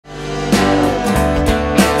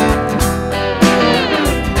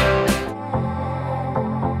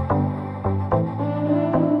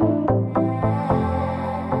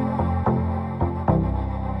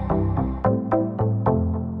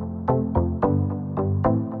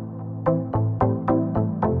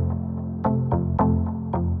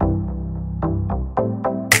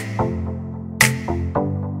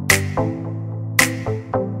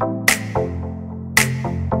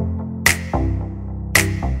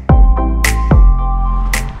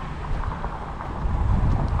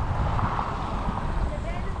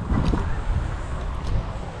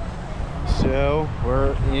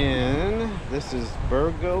this is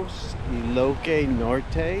Burgos Iloque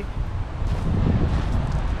Norte.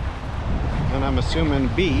 And I'm assuming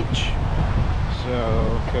beach.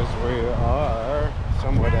 So, because we are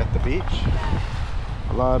somewhat at the beach.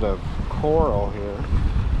 A lot of coral here.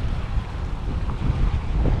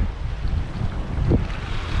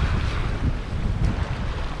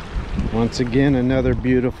 Once again, another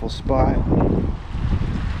beautiful spot.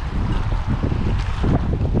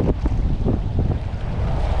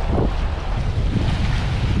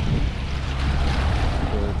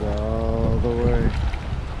 Goes all the way.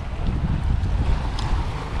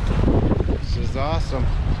 This is awesome.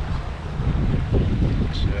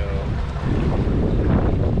 So,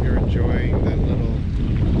 hope you're enjoying the little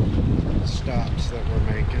stops that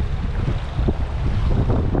we're making.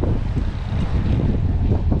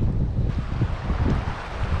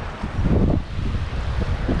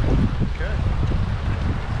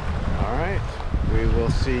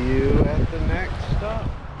 See you at the next stop.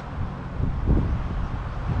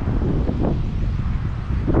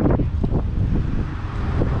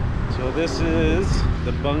 So this is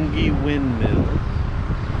the Bungie Windmill.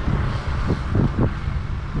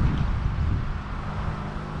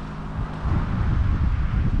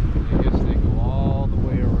 I guess they go all the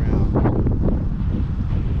way around.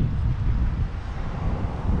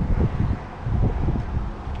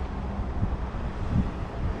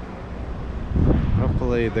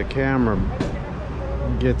 Hopefully the camera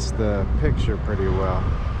gets the picture pretty well.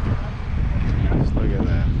 Just look at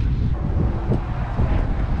that.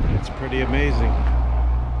 It's pretty amazing.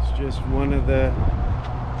 It's just one of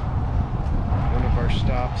our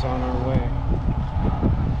stops on our way.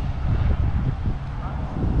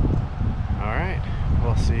 All right,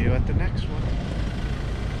 we'll see you at the next one.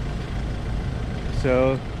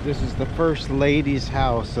 So this is the first lady's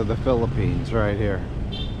house of the Philippines right here.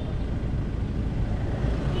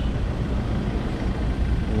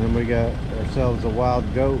 And then we got ourselves a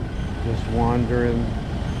wild goat just wandering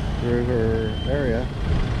through her area.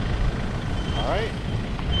 All right,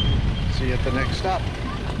 see you at the next stop.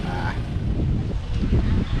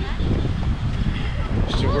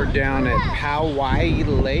 So we're down at Poway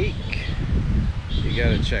Lake. You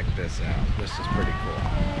gotta check this out. This is pretty cool.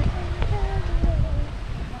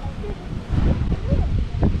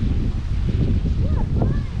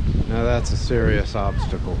 Now that's a serious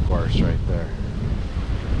obstacle course right there.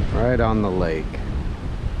 Right on the lake.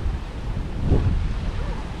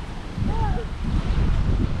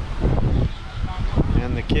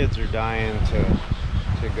 And the kids are dying to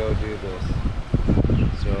go do this.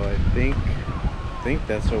 So I think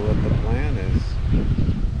that's what the plan is.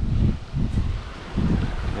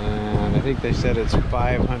 And I think they said it's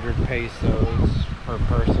 500 pesos per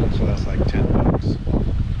person, so that's like $10.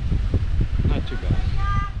 Not too bad.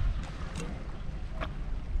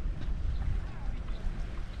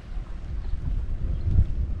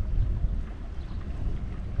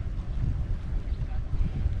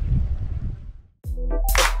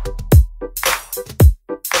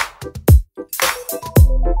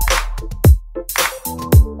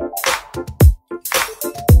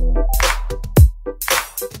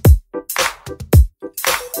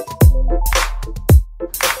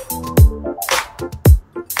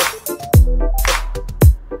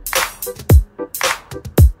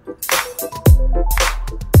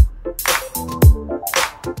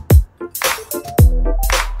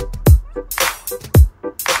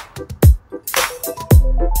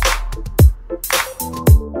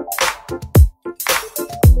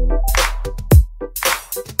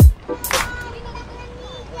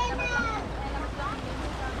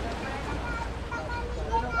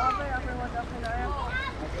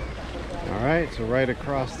 Alright, so right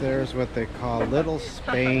across there is what they call Little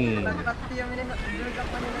Spain.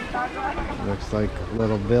 Looks like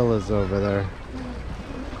little villas over there.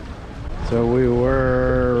 So we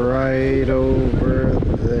were right over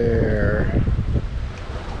there.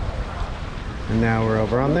 And now we're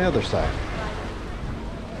over on the other side.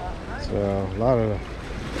 So a lot of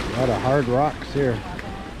hard rocks here.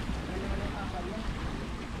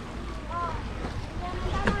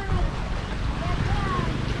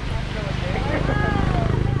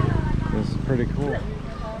 Pretty cool.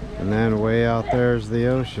 And then way out there's the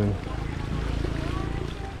ocean.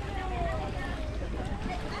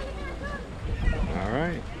 All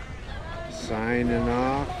right, signing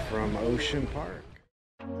off from Ocean Park.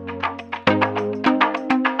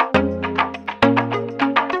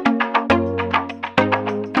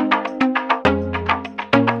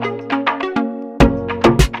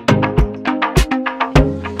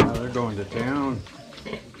 Now they're going to town.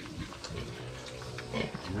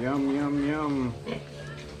 Yum, yum, yum.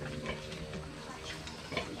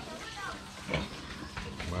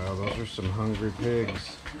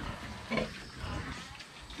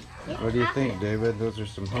 What do you think, David? Those are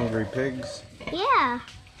some hungry pigs. Yeah.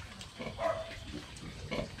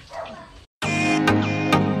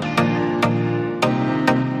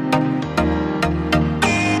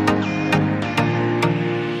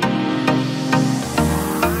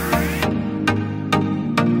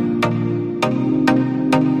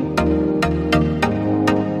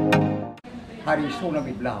 Hari so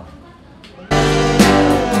nagiblaw.